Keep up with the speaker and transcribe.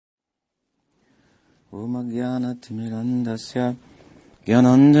Om Jnanatimirandasya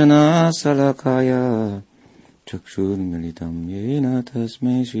Jnananjana Salakaya Chakshur Militam Yena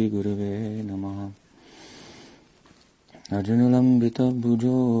Tasmai Shri Gurave Namaha Arjunulambita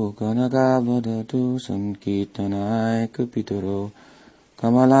Bhujo Kanakavadatu Sankirtanaya Kapitaro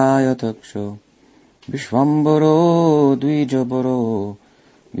Kamalaya Taksho Vishwambaro Dvijabaro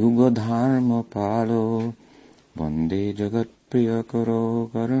Yugadharma Palo Vande Jagat Priyakaro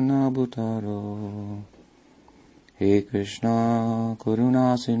Karunabhutaro He Krishna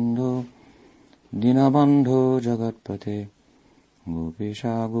Karuna Sindhu Dinabandho Jagatpate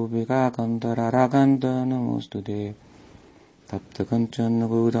Gopisha Gopika Kanta Radhakanta Namostude Tapta Kancana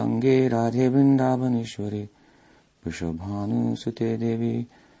Gaurangi Radhe Vrindavaneshwari Vrishabhanu Sute Devi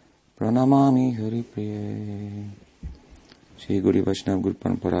Pranamami Hari Priye Shri Guru Vaishnava Guru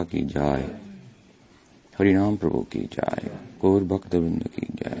Parampara Ki Jai Harinam Prabhu Ki Jai Gaur Bhakta Vrinda Ki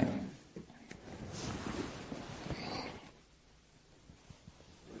Jai.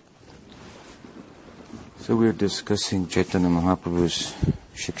 So we're discussing Chaitanya Mahaprabhu's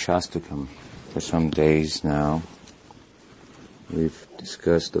Siksastakam for some days now. We've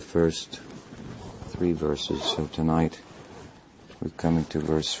discussed the first 3 verses, so tonight we're coming to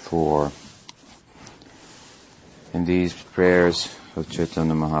verse 4. And these prayers of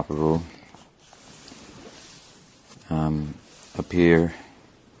Chaitanya Mahaprabhu appear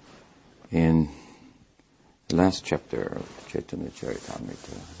in the last chapter of Chaitanya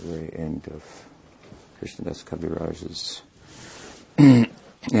Charitamrita, the very end of Krishnadas Kaviraj's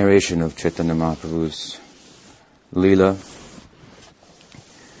narration of Chaitanya Mahaprabhu's Leela,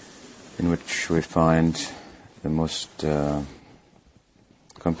 in which we find the most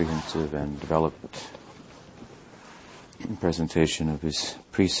comprehensive and developed presentation of his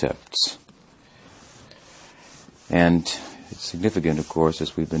precepts. And it's significant, of course,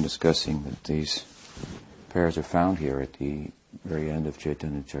 as we've been discussing, that these prayers are found here at the very end of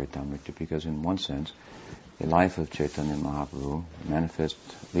Chaitanya Charitamrita, because in one sense, the life of Chaitanya Mahaprabhu, the manifest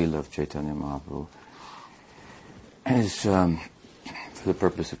Leela of Chaitanya Mahaprabhu, is for the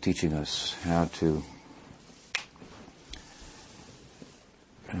purpose of teaching us how to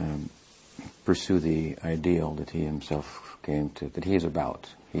pursue the ideal that he himself came to, that he is about.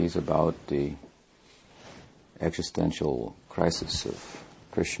 He is about the existential crisis of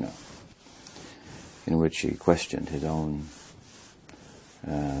Krishna, in which he questioned his own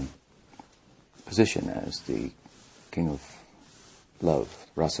position as the king of love,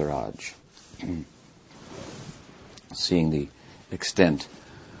 Rasaraj. Seeing the extent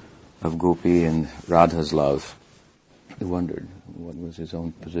of Gopi and Radha's love, he wondered what was his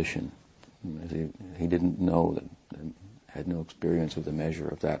own position. He didn't know, had no experience of the measure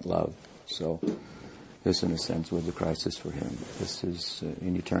of that love. So this, in a sense, was the crisis for him. This is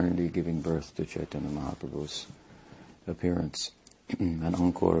in eternity giving birth to Chaitanya Mahaprabhu's appearance, an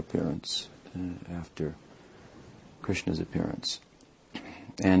encore appearance after Krishna's appearance.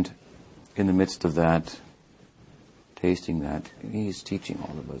 And in the midst of that, tasting that, he's teaching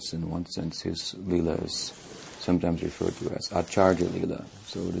all of us. In one sense, his Leela is sometimes referred to as Acharya Leela.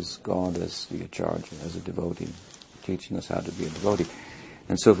 So it is God as the Acharya, as a devotee, teaching us how to be a devotee.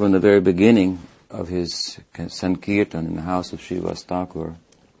 And so from the very beginning of his Sankirtan in the house of Siksastakam,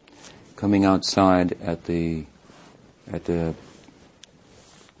 coming outside at the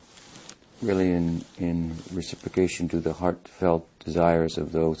really in reciprocation to the heartfelt desires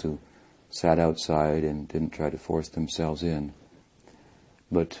of those who sat outside and didn't try to force themselves in,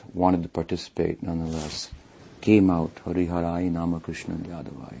 but wanted to participate nonetheless, came out, Hariharai Nama Krishna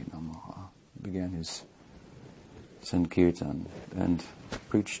Yadavai Namaha, began his Sankirtan and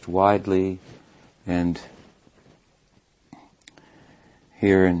preached widely. And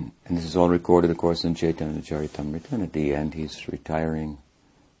here, and this is all recorded, of course, in Chaitanya Charitamrita, and at the end he's retiring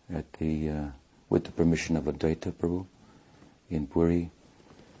with the permission of Advaita Prabhu in Puri,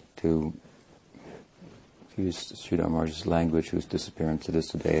 to use Sridhar Maharaj's language, whose disappearance it is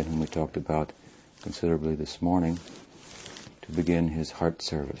today and whom we talked about considerably this morning, to begin his heart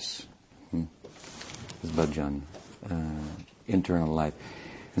service, his bhajan, internal life.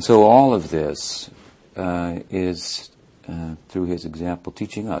 And so all of this is through his example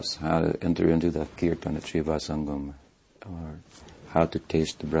teaching us how to enter into the Kirtana Trivasangam, or how to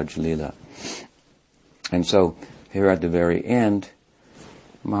taste the Braj Leela. And so here at the very end,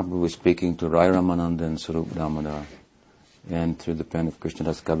 Mahaprabhu was speaking to Rai Ramananda and Sarup Damodar, and through the pen of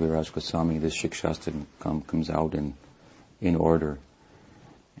Krishnadas Kaviraj Goswami, this Siksastakam comes out in order.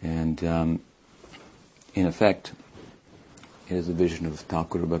 And in effect, it is a vision of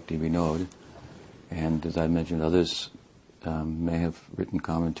Thakur Bhakti Vinod, and as I mentioned, others may have written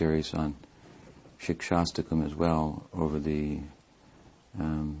commentaries on Siksastakam as well over the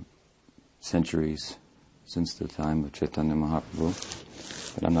centuries since the time of Chaitanya Mahaprabhu,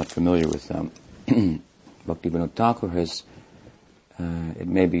 but I'm not familiar with them. Bhaktivinoda Thakur has, it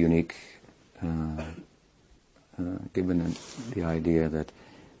may be unique, given the idea that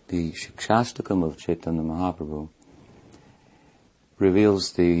the Siksastakam of Chaitanya Mahaprabhu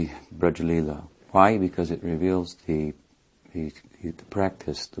reveals the Brajalila. Why? Because it reveals the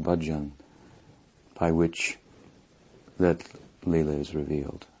practice, the bhajan, by which that Leela is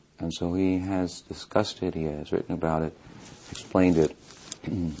revealed. And so he has discussed it, he has written about it, explained it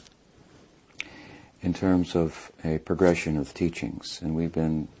in terms of a progression of teachings. And we've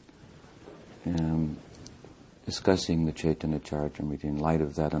been discussing the Chaitanya Charitamrita in light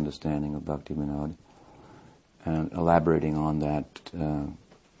of that understanding of Bhakti Vinod, and elaborating on that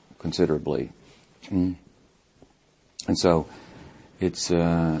considerably. And so it's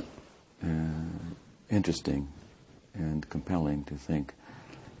interesting and compelling to think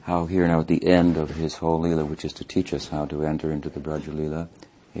how here now at the end of his whole Leela, which is to teach us how to enter into the Braja Leela,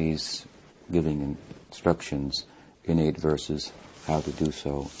 he's giving instructions in 8 verses how to do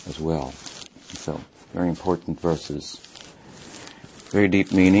so as well. So, very important verses, very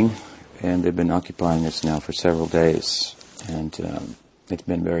deep meaning, and they've been occupying us now for several days, and it's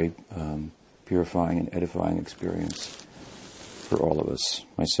been very purifying and edifying experience for all of us,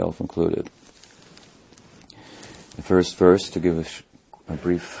 myself included. The first verse, to give a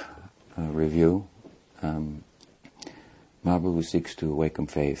brief review, Mahaprabhu seeks to awaken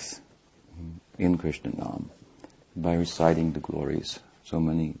faith in Krishna Nam by reciting the glories. So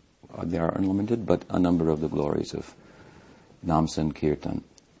many, they are unlimited, but a number of the glories of Nam Sankirtan.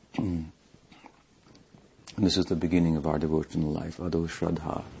 And this is the beginning of our devotional life, Ado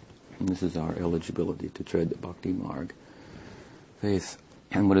Shraddha. And this is our eligibility to tread the Bhakti Marg. Faith.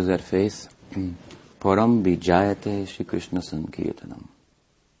 And what is that faith? Param Vijayate Shri Krishna Sankirtanam.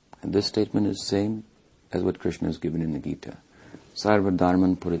 And this statement is the same as what Krishna has given in the Gita. Sarva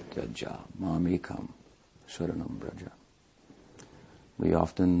Dharman Purityaja Mamekam Sharanam Braja. We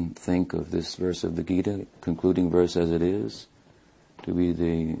often think of this verse of the Gita, concluding verse as it is, to be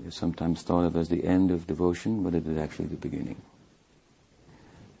sometimes thought of as the end of devotion, but it is actually the beginning.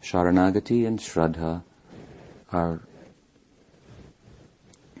 Sharanagati and Shraddha are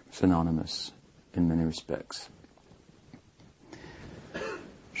synonymous in many respects.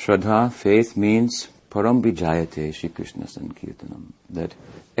 Shraddha, faith, means Param Vijayate Shri Krishna Sankirtanam. That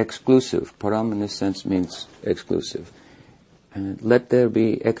exclusive, Param in this sense means exclusive. And let there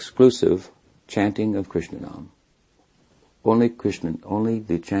be exclusive chanting of Krishna Nam. Only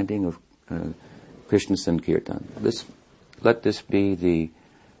the chanting of Krishna Sankirtan. Let this be the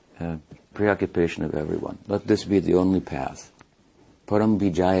preoccupation of everyone. Let this be the only path. Param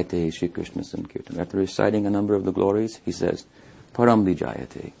Vijayate Shri Krishna Sankirtan. After reciting a number of the glories, he says, Param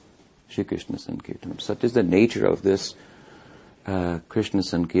Vijayate Shri Krishna Sankirtan. Such is the nature of this Krishna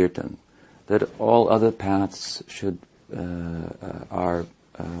Sankirtan, that all other paths are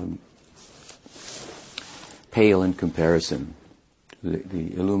pale in comparison to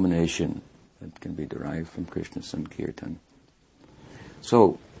the illumination that can be derived from Krishna Sankirtan.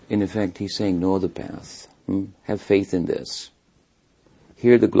 So, in effect, he's saying, know the path. Have faith in this.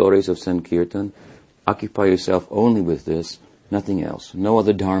 Hear the glories of Sankirtan. Occupy yourself only with this, nothing else. No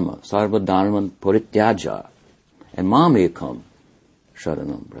other dharma. Sarva dharman purityaja. And mamekam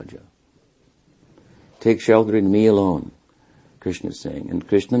sharanam braja. Take shelter in me alone, Krishna is saying. And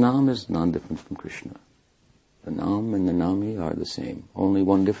Krishna Nam is non-different from Krishna. The Nam and the Nami are the same. Only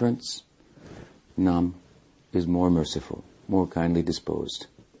one difference. Nam is more merciful, more kindly disposed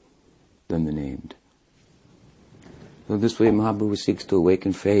than the named. So this way Mahaprabhu seeks to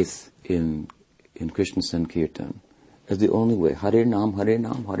awaken faith in Krishna Sankirtan as the only way. Hare Nam, Hare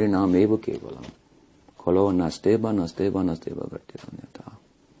Nam, Hare Nam eva kevalam. Kalo nasteba, nasteba, nasteba gartiranyata.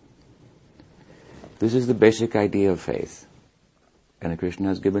 This is the basic idea of faith. And Krishna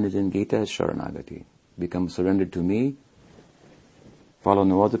has given it in Gita as Sharanagati. Become surrendered to me, follow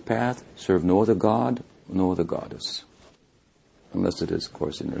no other path, serve no other god, no other goddess. Unless it is, of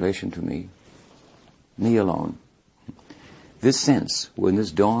course, in relation to me alone. This sense, when this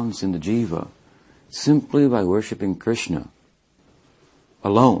dawns in the jiva, simply by worshipping Krishna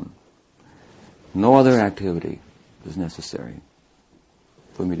alone, no other activity is necessary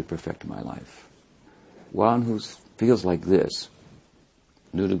for me to perfect my life. One who feels like this,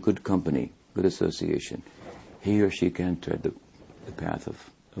 due to good company, good association, he or she can tread the path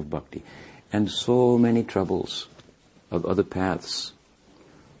of bhakti. And so many troubles of other paths,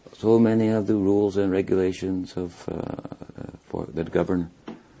 so many of the rules and regulations that govern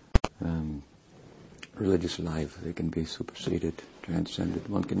religious life. They can be superseded, transcended.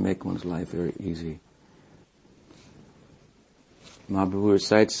 One can make one's life very easy. Mahaprabhu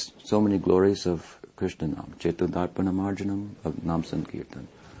recites so many glories of Krishna Nam. Chetudarpana Marjanam of Nam Sankirtan.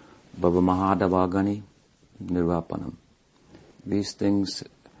 Bhava Mahadavagani Nirvapanam. These things,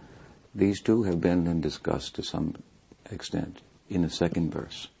 these two have been discussed to some extent in the second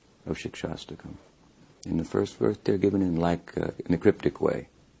verse of Siksastakam. In the first verse, they're given in in a cryptic way.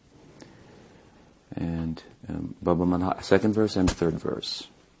 And second verse and third verse.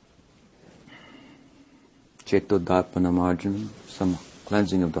 Chetodharpana marjanam, some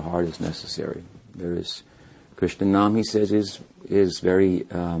cleansing of the heart is necessary. There is Krishna Nam, he says, is very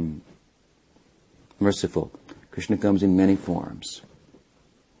merciful. Krishna comes in many forms.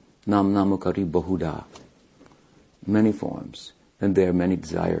 Nam namukari bahuda. Many forms. And there are many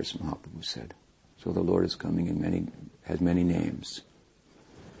desires, Mahaprabhu said. So the Lord is coming in has many names.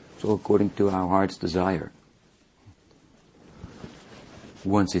 So according to our heart's desire,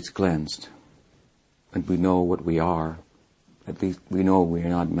 once it's cleansed, and we know what we are, at least we know we are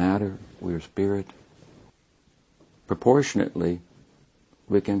not matter, we are spirit, proportionately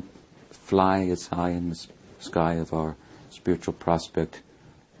we can fly as high in the sky of our spiritual prospect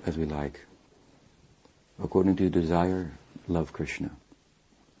as we like. According to desire, love Krishna.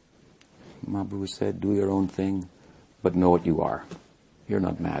 Mahaprabhu said, do your own thing, but know what you are. You're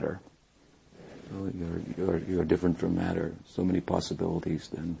not matter. You're different from matter. So many possibilities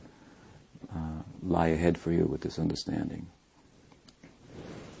then lie ahead for you with this understanding.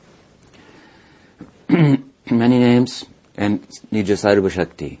 Many names and Nija Sarva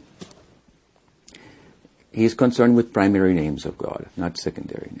Shakti. He is concerned with primary names of God, not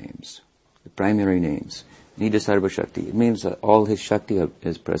secondary names. The primary names. Nija Sarva Shakti. It means that all his Shakti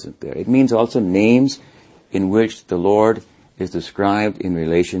is present there. It means also names in which the Lord is described in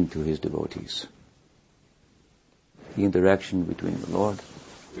relation to his devotees. The interaction between the Lord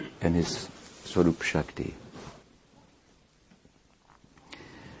and his Swarup Shakti.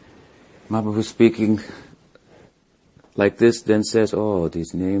 Mahaprabhu speaking like this then says,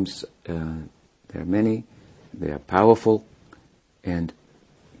 these names, there are many, they are powerful, and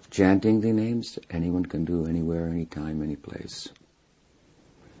chanting the names, anyone can do anywhere, anytime, any place.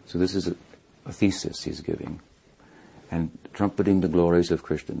 So this is a thesis he's giving, and trumpeting the glories of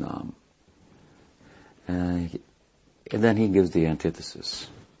Krishna Nam. And then he gives the antithesis.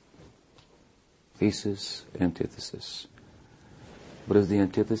 Thesis, antithesis. What is the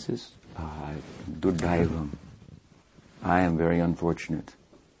antithesis? Durdaivam. I am very unfortunate.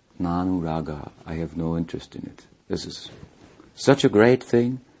 Nanu raga. I have no interest in it. This is such a great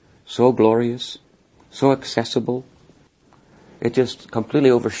thing, so glorious, so accessible. It just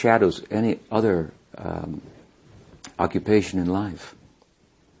completely overshadows any other occupation in life.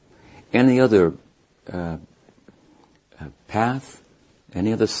 Any other path,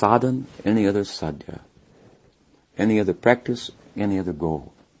 any other sadhan, any other sadhya, any other practice, any other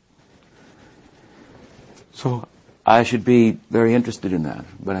goal. So I should be very interested in that,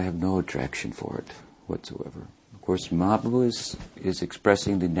 but I have no attraction for it whatsoever. Of course, Mahaprabhu is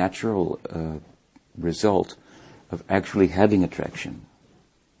expressing the natural result of actually having attraction.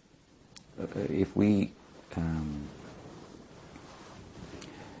 If we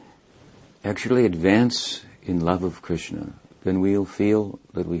actually advance in love of Krishna, then we'll feel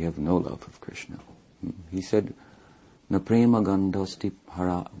that we have no love of Krishna. He said, Na prema gandosti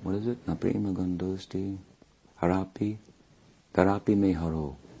hara, what is it? Na prema gandosti harapi, tarapi me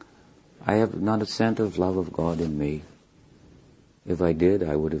haro. I have not a scent of love of God in me. If I did,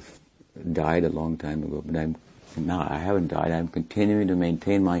 I would have died a long time ago. But I haven't died. I'm continuing to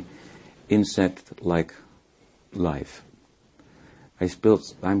maintain my insect-like life.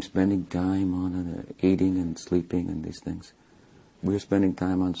 I'm spending time on eating and sleeping and these things. We're spending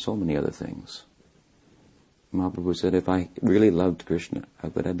time on so many other things. Mahaprabhu said, if I really loved Krishna, how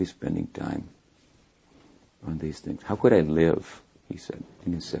could I be spending time on these things? How could I live, he said,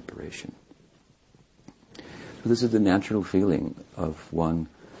 in his separation? So this is the natural feeling of one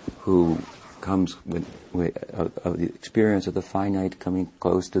who comes with the experience of the finite coming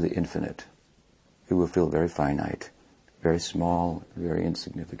close to the infinite. It will feel very finite, very small, very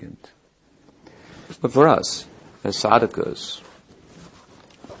insignificant. But for us, as sadhakas,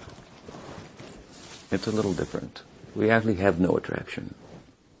 it's a little different. We actually have no attraction.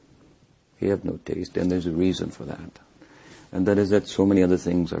 We have no taste, and there's a reason for that. And that is that so many other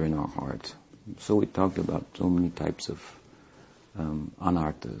things are in our heart. So we talked about so many types of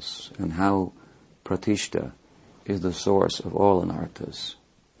anarthas, and how pratishta is the source of all anarthas.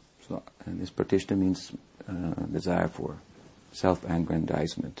 So, and this pratishta means desire for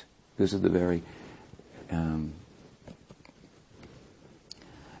self-aggrandizement. This is the very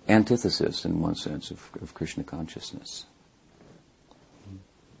antithesis, in one sense, of Krishna consciousness.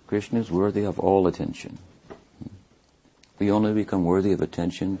 Krishna is worthy of all attention. We only become worthy of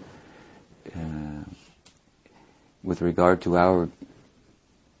attention with regard to our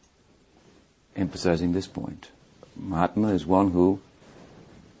emphasizing this point. Mahatma is one who,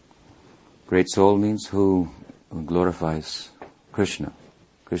 great soul means who glorifies Krishna.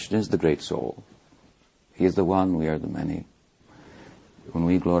 Krishna is the great soul. He is the one, we are the many. When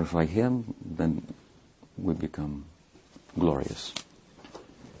we glorify Him, then we become glorious.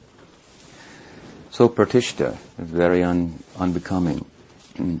 So pratishta is very unbecoming.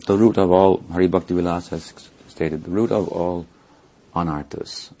 The root of all, Hari Bhakti Vilas has stated, the root of all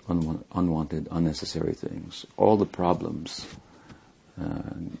anarthas, unwanted, unnecessary things, all the problems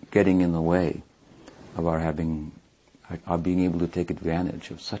getting in the way of our being able to take advantage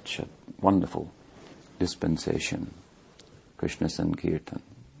of such a wonderful dispensation, Krishna Sankirtan.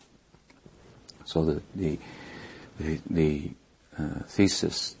 So the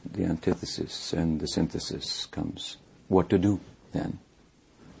thesis, the antithesis, and the synthesis comes. What to do then?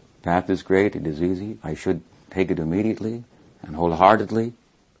 Path is great, it is easy, I should take it immediately and wholeheartedly,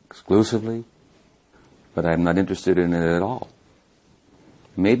 exclusively, but I'm not interested in it at all.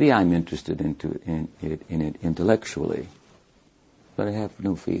 Maybe I'm interested in it intellectually, but I have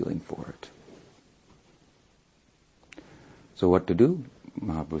no feeling for it. So what to do?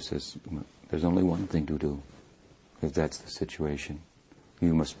 Mahaprabhu says, there's only one thing to do, if that's the situation.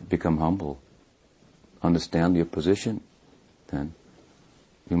 You must become humble. Understand your position, then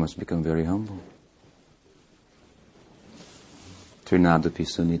you must become very humble. Trinadapi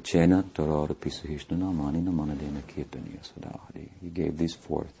sunichena taradapi suhishnana manina manadena kirtaniya sadahari. He gave these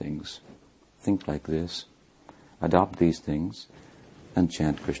four things. Think like this, adopt these things, and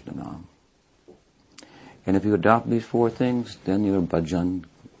chant Krishna Nam. And if you adopt these four things, then your bhajan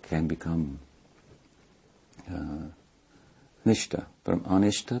can become nishta, from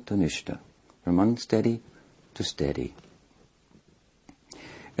anishta to nishta, from unsteady to steady.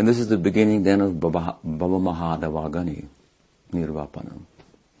 And this is the beginning then of Bhava Mahadavagani, Nirvapanam.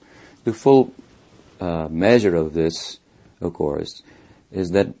 The full measure of this, of course,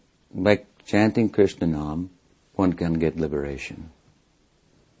 is that by chanting Krishna Nam, one can get liberation.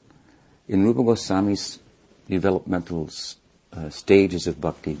 In Rupa Goswami's developmental stages of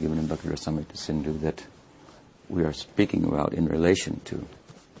bhakti given in Bhakti Rasamrita Sindhu that we are speaking about in relation to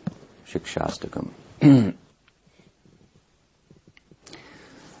Siksastakam.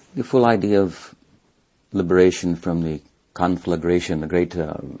 The full idea of liberation from the conflagration, the great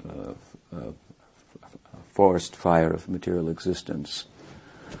forest fire of material existence,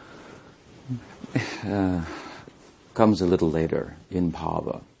 comes a little later in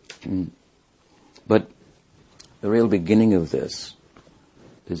bhava. But the real beginning of this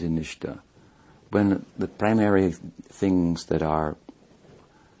is in nishta, when the primary things that are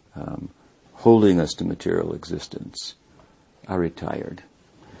holding us to material existence are retired.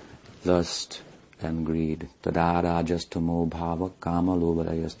 Lust and greed. Tada rajastamo bhava kama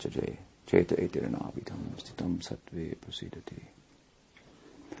lobharayaschaje cheta etiranavidam stitam sattve prasidati.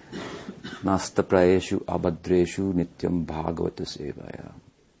 Nasta prayeshu abhadreshu nityam bhagavata sevaya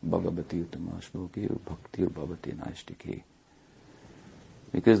bhagavati uttama shloki bhaktir bhavati naistiki.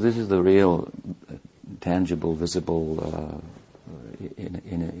 Because this is the real, tangible, visible,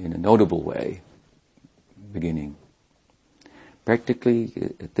 in a notable way, beginning. Practically,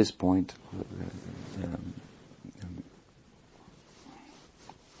 at this point,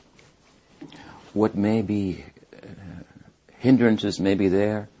 what may be hindrances may be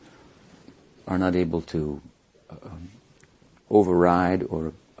there are not able to override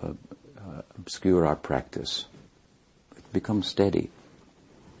or obscure our practice. It becomes steady.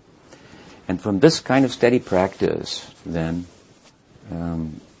 And from this kind of steady practice, then,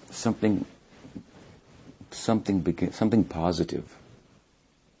 something positive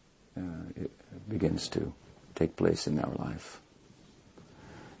begins to take place in our life.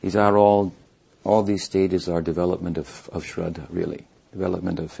 These are all these stages are development of Shraddha, really,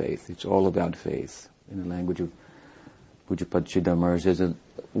 development of faith. It's all about faith. In the language of Pujapad Chidamars, there's a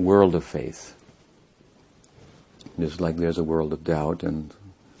world of faith. Just like there's a world of doubt, and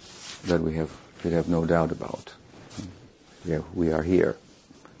that we should have no doubt about. We are here,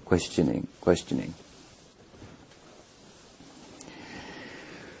 questioning.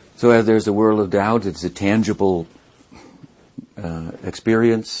 So as there's a world of doubt, it's a tangible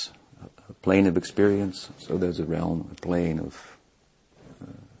experience, a plane of experience. So there's a realm, a plane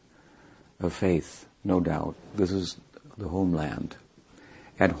of faith, no doubt. This is the homeland.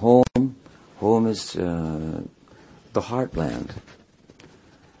 At home, Home is the heartland.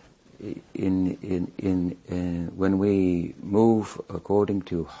 When we move according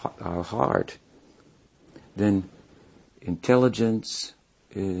to our heart, then intelligence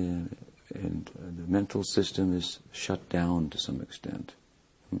and the mental system is shut down to some extent,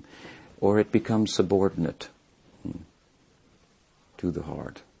 or it becomes subordinate to the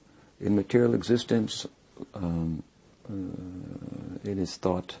heart. In material existence, it is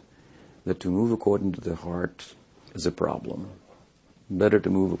thought that to move according to the heart is a problem. Better to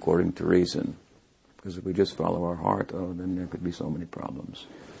move according to reason, because if we just follow our heart, then there could be so many problems.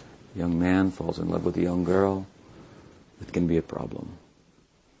 A young man falls in love with a young girl, it can be a problem.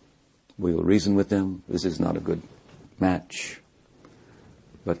 We will reason with them, this is not a good match,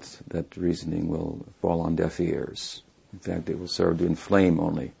 but that reasoning will fall on deaf ears. In fact, it will serve to inflame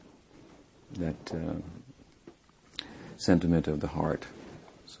only that sentiment of the heart.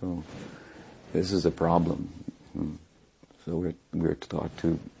 So this is a problem. So we're taught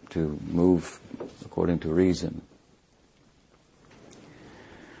to move according to reason.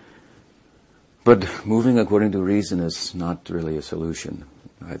 But moving according to reason is not really a solution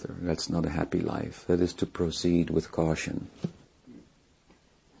either. That's not a happy life. That is to proceed with caution.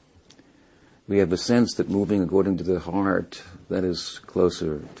 We have a sense that moving according to the heart, that is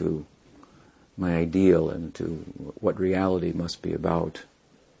closer to my ideal and to what reality must be about.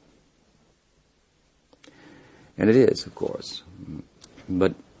 And it is, of course.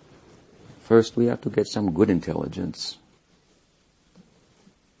 But first we have to get some good intelligence.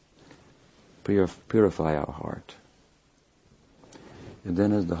 Purify our heart. And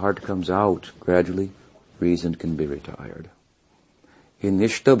then as the heart comes out, gradually, reason can be retired. In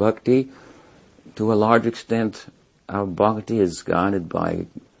Nishta Bhakti, to a large extent, our bhakti is guided by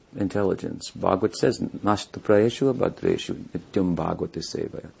intelligence. Bhagavad says, Nashta prayeshu abhadreshu nityam bhagavati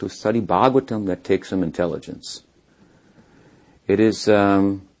sevaya. To study Bhagavatam, that takes some intelligence. It is,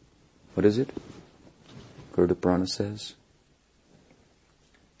 what is it? Garuda Purana says?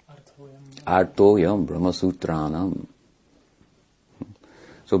 Artoyam Brahmasutranam.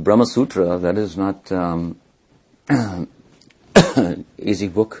 So Brahma Sutra, that is not easy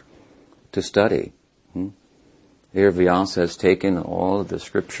book to study. Here Vyasa has taken all of the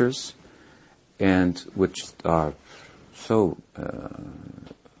scriptures, and which are so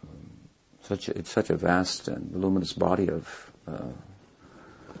it's such a vast and voluminous body of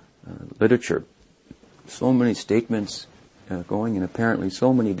literature. So many statements going in apparently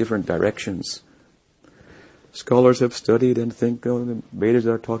so many different directions. Scholars have studied and think, the Vedas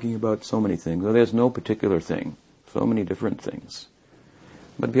are talking about so many things. Well, there's no particular thing. So many different things.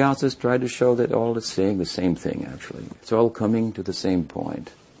 But Vyasa has tried to show that all is saying the same thing, actually. It's all coming to the same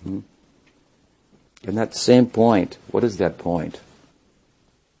point. And that same point, what is that point?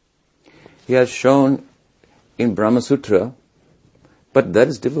 He has shown in Brahma Sutra, but that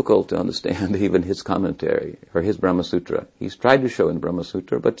is difficult to understand, even his commentary, or his Brahma Sutra. He's tried to show in Brahma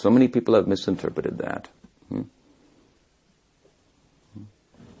Sutra, but so many people have misinterpreted that.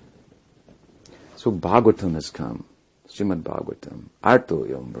 So Bhagavatam has come. Srimad Bhagavatam.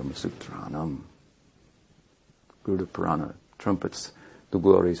 Artoyam Brahmasutranam. Garuda Purana trumpets the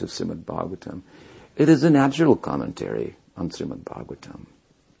glories of Srimad Bhagavatam. It is a natural commentary on Srimad Bhagavatam.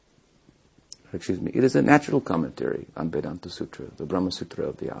 It is a natural commentary on Vedanta Sutra, the Brahma Sutra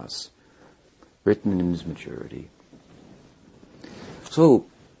of Vyasa, written in his maturity. So,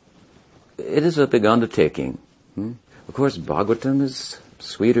 it is a big undertaking. Of course, Bhagavatam is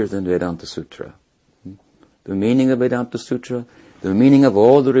sweeter than Vedanta Sutra. The meaning of Vedanta Sutra, the meaning of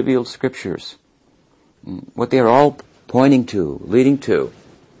all the revealed scriptures, what they are all pointing to, leading to,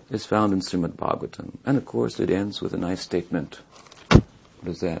 is found in Srimad Bhagavatam. And of course it ends with a nice statement. What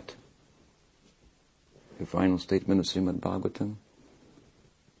is that? The final statement of Srimad Bhagavatam?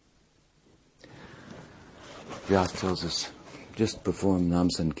 Vyasa tells us, just perform Nam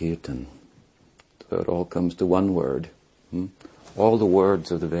Sankirtan. So it all comes to one word. All the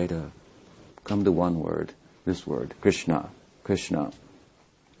words of the Veda come to one word. This word, Krishna. Krishna.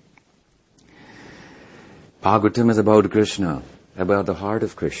 Bhagavatam is about Krishna, about the heart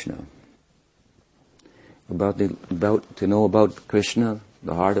of Krishna. To know about Krishna,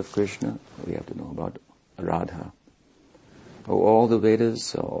 the heart of Krishna, we have to know about Radha. All the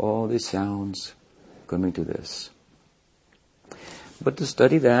Vedas, all the sounds coming to this. But to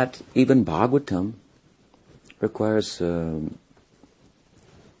study that, even Bhagavatam requires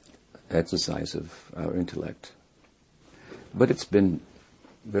exercise of our intellect. But it's been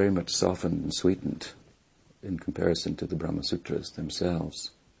very much softened and sweetened in comparison to the Brahma Sutras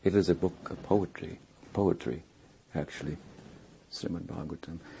themselves. It is a book of poetry actually, Srimad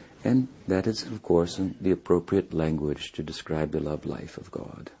Bhagavatam. And that is, of course, the appropriate language to describe the love life of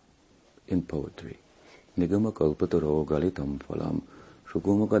God in poetry. Nigama kalpataro galitam phalam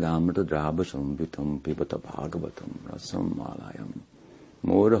shukumakadamrita drabhasamvitam pibata bhagavatam rasam malayam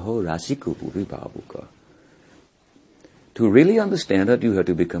moraho rasiku vibabuka. To really understand that, you have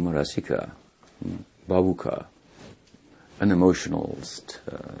to become a rasika, babuka, an emotionalist,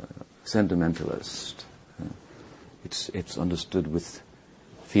 sentimentalist. It's understood with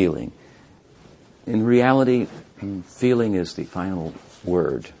feeling. In reality, feeling is the final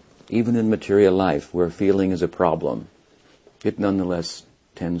word. Even in material life, where feeling is a problem, it nonetheless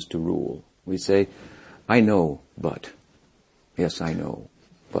tends to rule. We say, I know, but. Yes, I know,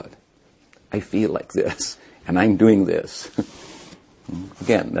 but. I feel like this, and I'm doing this.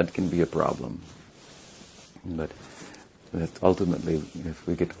 Again, that can be a problem. But ultimately, if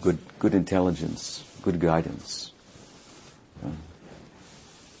we get good intelligence, good guidance,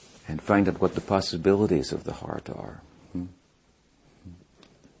 and find out what the possibilities of the heart are,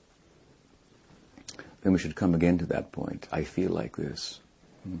 then we should come again to that point. I feel like this.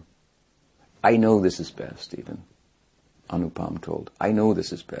 I know this is best, even. Anupam told, I know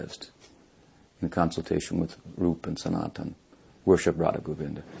this is best. In consultation with Rup and Sanatan, worship Radha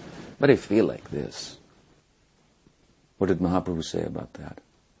Govinda. But I feel like this. What did Mahaprabhu say about that?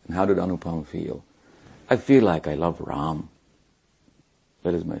 And how did Anupam feel? I feel like I love Ram.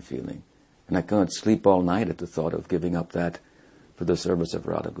 That is my feeling. And I can't sleep all night at the thought of giving up that for the service of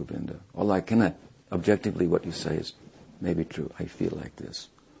Radha Govinda. Although I cannot, objectively what you say is maybe true. I feel like this.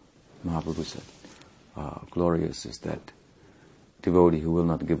 Mahaprabhu said, glorious is that devotee who will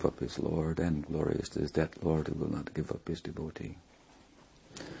not give up his Lord, and glorious is that Lord who will not give up his devotee.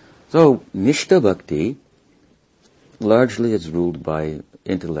 So, Nishta Bhakti largely is ruled by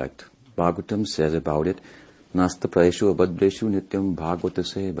intellect. Bhagavatam says about it, Nasta Praeshu Abhadreshu Nityam Bhagavata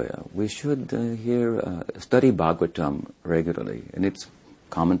Sevaya. We should study Bhagavatam regularly. And its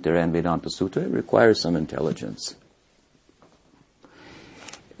commentary on Vedanta Sutra requires some intelligence.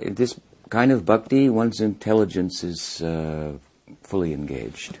 In this kind of bhakti, one's intelligence is fully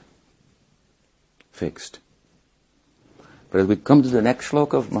engaged, fixed. But as we come to the next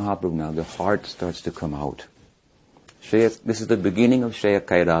shloka of Mahaprabhu now, the heart starts to come out. This is the beginning of Shreya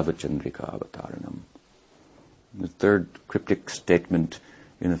Kairava Chandrika Avataranam. The third cryptic statement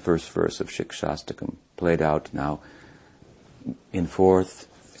in the first verse of Siksastakam, played out now in fourth,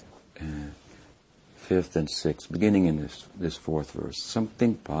 fifth, and sixth, beginning in this fourth verse.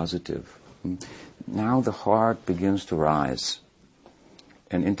 Something positive. Now the heart begins to rise,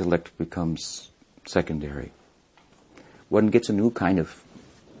 and intellect becomes secondary. One gets a new kind of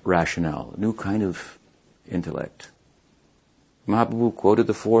rationale, a new kind of intellect. Mahaprabhu quoted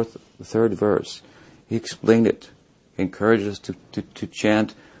the third verse. He explained it, encouraged us to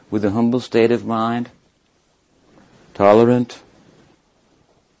chant with a humble state of mind, tolerant,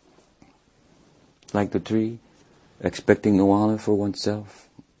 like the tree, expecting no honor for oneself,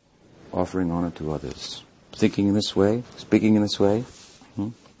 offering honor to others. Thinking in this way, speaking in this way.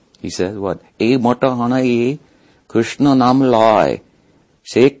 He says what? E mata hana e Krishna nam lai,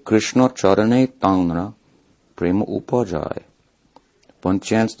 se Krishna charane tangra prema upajai. One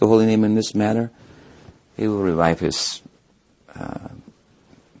chants the holy name in this manner, he will revive his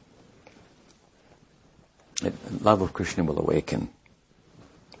love of Krishna will awaken.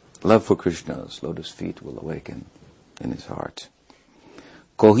 Love for Krishna's lotus feet will awaken in his heart.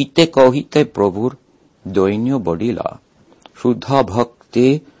 Kohite prabhur doinyo bodila, Shuddha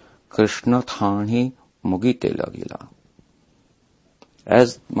bhakti Krishna thani mogite lagila.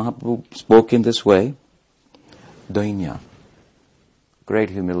 As Mahaprabhu spoke in this way, dainya, great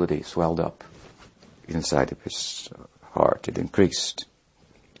humility swelled up inside of his heart. It increased.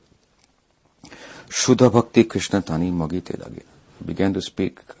 Shuddha bhakti Krishna thani mogite lagila. He began to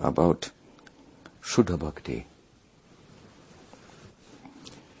speak about Shuddha bhakti.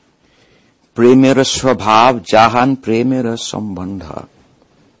 Premera svabhav jahan premera sambandha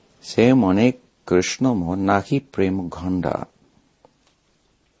se mane Krishna mo nahi prem ghanda.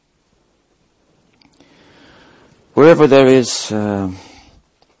 Wherever there is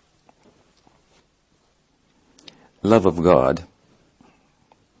love of God,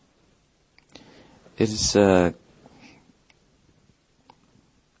 it is the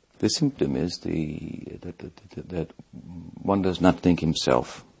symptom is that one does not think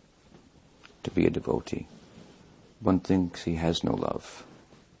himself to be a devotee. One thinks he has no love.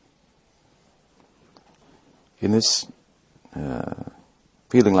 In this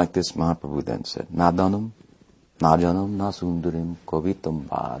feeling like this, Mahaprabhu then said, Na Dhanam, na Janam, na Sundarim, Kavitam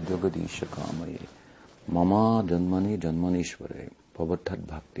va Jagadisha Kamaye, Mama Janmani Janmanishvare, Pavatad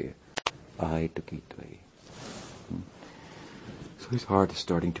Bhakti Ahaitukki Tvai. So his heart is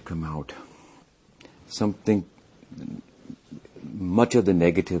starting to come out. Much of the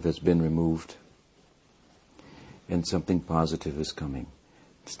negative has been removed, and something positive is coming.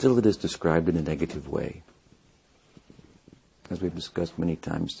 Still it is described in a negative way. As we've discussed many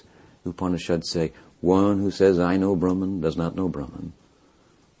times, the Upanishads say, one who says, I know Brahman, does not know Brahman.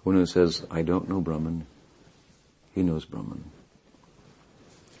 One who says, I don't know Brahman, he knows Brahman.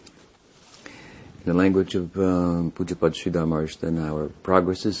 In the language of Pujapad Sridhar Maharaj, then our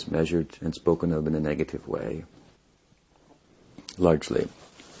progress is measured and spoken of in a negative way, largely.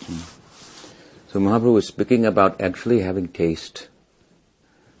 So Mahaprabhu was speaking about actually having taste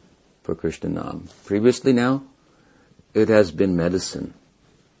for Krishna Nam. Previously now, it has been medicine.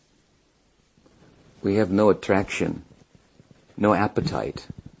 We have no attraction, no appetite.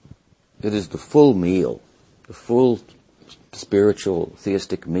 It is the full meal, the full spiritual,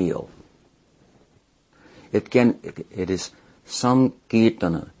 theistic meal. It is some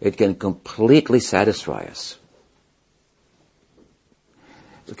kirtana. It can completely satisfy us.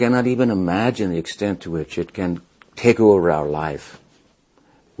 We cannot even imagine the extent to which it can take over our life.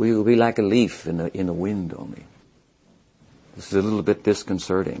 We will be like a leaf in the wind only. This is a little bit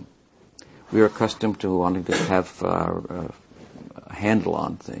disconcerting. We are accustomed to wanting to have a handle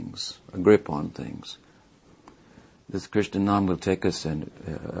on things, a grip on things. This Krishna Nam will take us and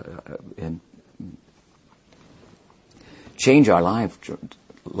change our life,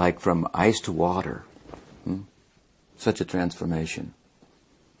 like from ice to water. Such a transformation.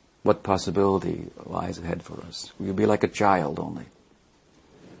 What possibility lies ahead for us? We'll be like a child only.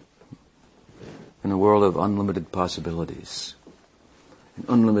 In a world of unlimited possibilities, and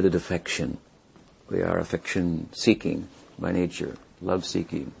unlimited affection. We are affection-seeking by nature,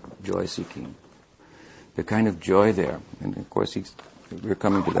 love-seeking, joy-seeking. The kind of joy there, and of course we're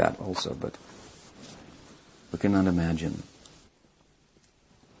coming to that also, but we cannot imagine.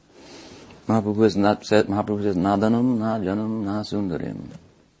 Mahaprabhu says, na Dhanam, na Janam, na Sundarim.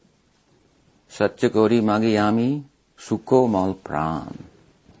 Satya kori magiyami, sukho mal pran.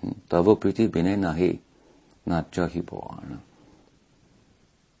 Tavo priti bine nahi, natcha hi bhavan.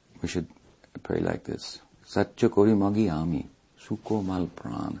 We should pray like this. Satya kori magiyami, sukho mal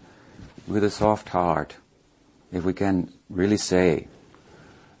pran. With a soft heart, if we can really say,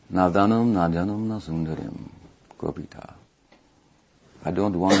 na Dhanam, na Janam, na Sundarim, Gopita. I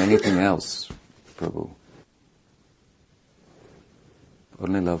don't want anything else, Prabhu.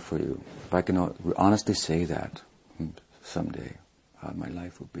 Only love for you. If I can honestly say that someday, how my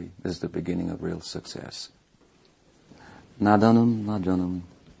life will be. This is the beginning of real success. Na Dhanam, na Janam.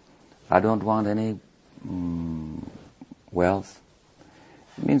 I don't want any wealth.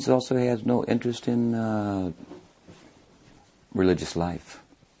 It means also he has no interest in religious life.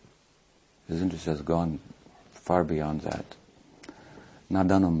 His interest has gone far beyond that. Na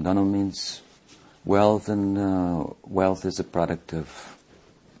Dhanam. Dhanam means wealth, and wealth is a product of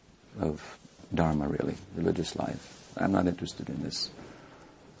dharma, really, religious life. I'm not interested in this.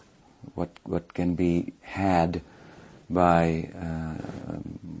 What can be had by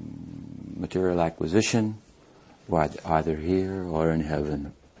material acquisition, either here or in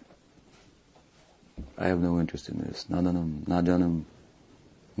heaven. I have no interest in this. Na Dhanam, na Janam.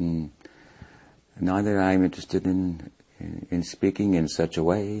 Neither I am interested in speaking in such a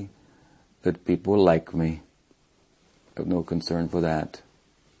way that people like me. I have no concern for that.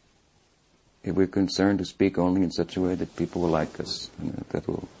 If we're concerned to speak only in such a way that people will like us, that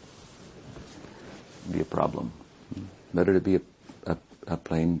will be a problem. Better to be a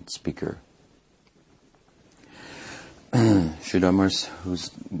plain speaker. Sridharmas, whose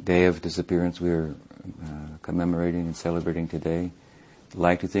day of disappearance we are commemorating and celebrating today,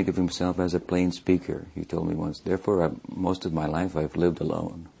 liked to think of himself as a plain speaker. He told me once, therefore most of my life I've lived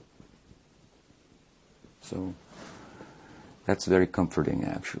alone. So that's very comforting,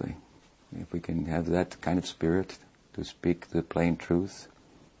 actually. If we can have that kind of spirit to speak the plain truth,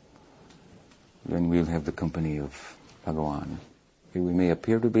 then we'll have the company of Bhagavan. We may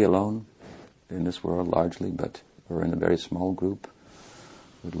appear to be alone in this world largely, but we're in a very small group,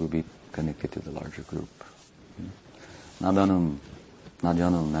 but we'll be connected to the larger group. Na Dhanam, na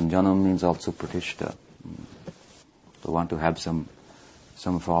Janam. And Janam means also Pratishta. We want to have some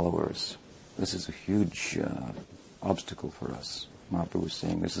followers. This is a huge obstacle for us. Mahaprabhu was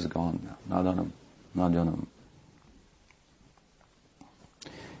saying, this is gone now. Na Dhanam, na Janam.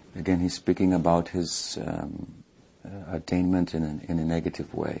 Again, he's speaking about his attainment in a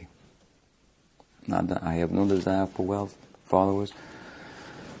negative way. I have no desire for wealth, followers.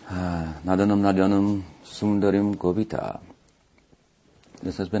 Na Dhanam, na Janam, Sundarim Govita.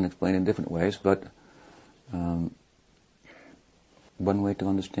 This has been explained in different ways, but one way to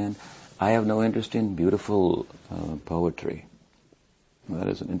understand, I have no interest in beautiful poetry. That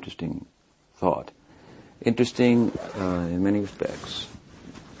is an interesting thought. Interesting in many respects.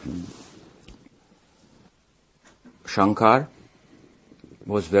 Shankar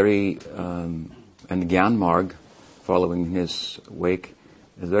was very, and Gyan Marg, following in his wake,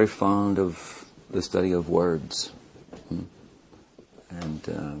 is very fond of the study of words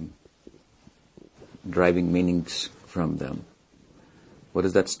and driving meanings from them. What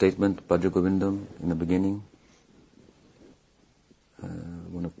is that statement, Bhaja Govindam, in the beginning?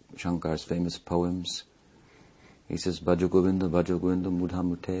 One of Shankar's famous poems. He says, Bhaja Govinda, Mudha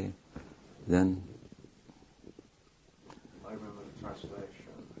Mute. Then, I remember the translation.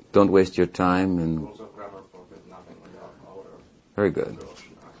 Don't waste your time in... Rules of grammar forbid nothing without order. Very good.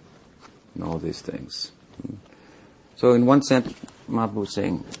 And all these things. So in one sense, Mahaprabhu was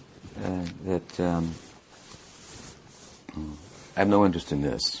saying that I have no interest in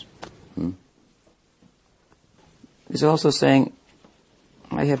this. He's also saying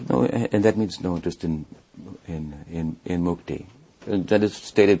I have no, and that means no interest in mukti. That is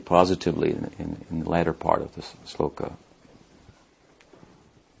stated positively in the latter part of this sloka.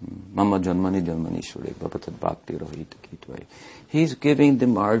 Mama janmani janmanishwari bhavatad bhakti rohita kitvai. He's giving the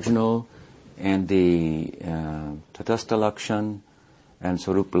marginal and the tatastha lakshan and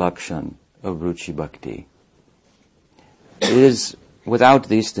sarup lakshan of ruchi bhakti. It is without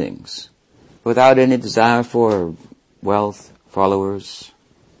these things, without any desire for wealth, followers,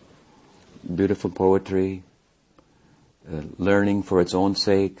 beautiful poetry, learning for its own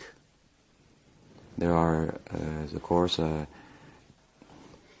sake. There are, of course, the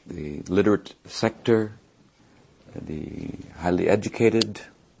literate sector, the highly educated,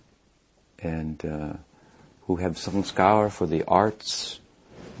 and who have samskar for the arts,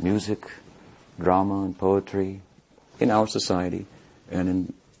 music, drama, and poetry in our society, and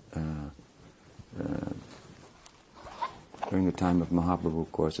in during the time of Mahaprabhu,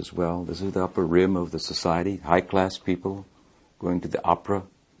 of course, as well. This is the upper rim of the society, high-class people going to the opera.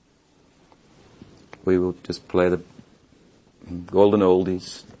 We will just play the golden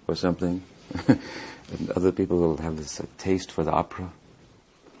oldies or something. And other people will have this taste for the opera.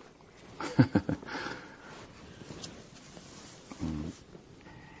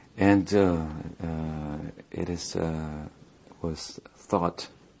 And it was thought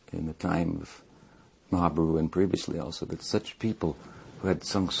in the time of Mahaprabhu and previously also that such people who had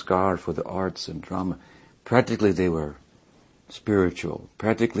samskar for the arts and drama, practically they were spiritual.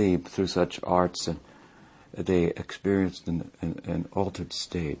 Practically through such arts, and they experienced an altered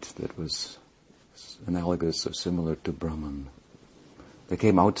state that was analogous or similar to Brahman. They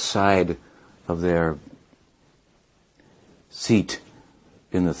came outside of their seat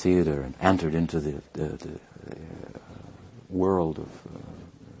in the theater and entered into the world of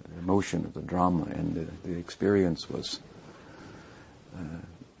emotion of the drama, and the experience was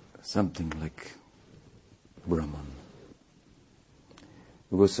something like Brahman.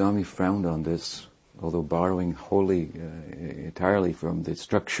 Goswami frowned on this, although borrowing wholly, entirely from the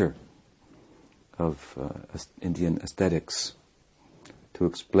structure of Indian aesthetics to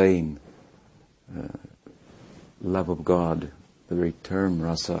explain love of God. The very term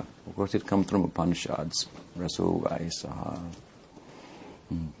rasa, of course, it comes from Upanishads. Raso Aisaha.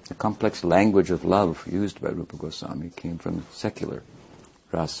 The complex language of love used by Rupa Goswami came from secular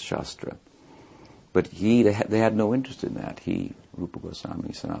Ras Shastra. But they had no interest in that. Rupa Goswami,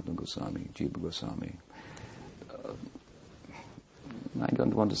 Sanatana Goswami, Jiva Goswami. I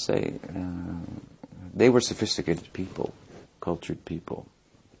don't want to say, they were sophisticated people, cultured people,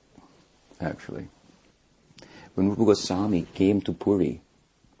 actually. When Rupa Goswami came to Puri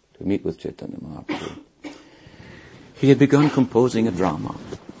to meet with Chaitanya Mahaprabhu, he had begun composing a drama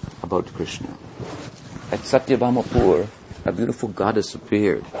about Krishna. At Satyabhamapur, a beautiful goddess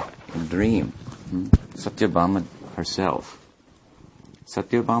appeared in a dream. Satyabhama herself.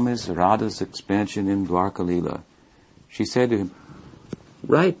 Satyabhama is Radha's expansion in Dwarka Leela. She said to him,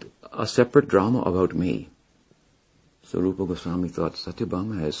 write a separate drama about me. So Rupa Goswami thought,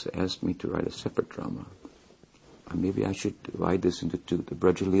 Satyabhama has asked me to write a separate drama. Maybe I should divide this into two, the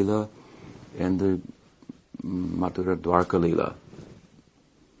Braja Leela and the Mathura Dwarka Leela.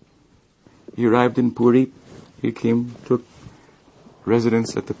 He arrived in Puri. He took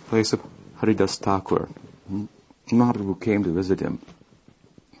residence at the place of Haridas Thakur. Mahaprabhu came to visit him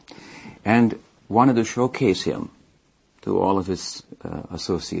and wanted to showcase him to all of his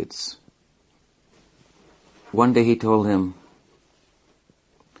associates. One day he told him,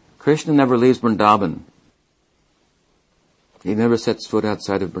 Krishna never leaves Vrindavan. He never sets foot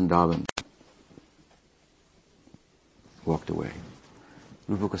outside of Vrindavan. Walked away.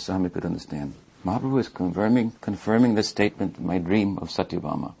 Rupa Goswami could understand. Mahaprabhu is confirming this statement in my dream of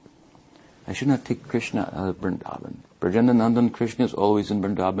Satyabhama. I should not take Krishna out of Vrindavan. Brajanandandan Krishna is always in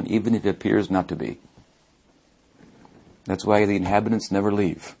Vrindavan, even if it appears not to be. That's why the inhabitants never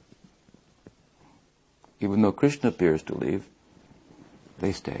leave. Even though Krishna appears to leave,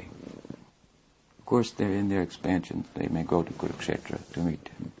 they stay. Of course, they're in their expansion. They may go to Kurukshetra to meet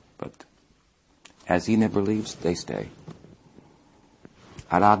him, but as he never leaves, they stay.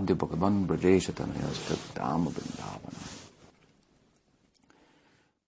 Aradhya Bhagavan Brajeshatanayastat Dhamma Vrindavan.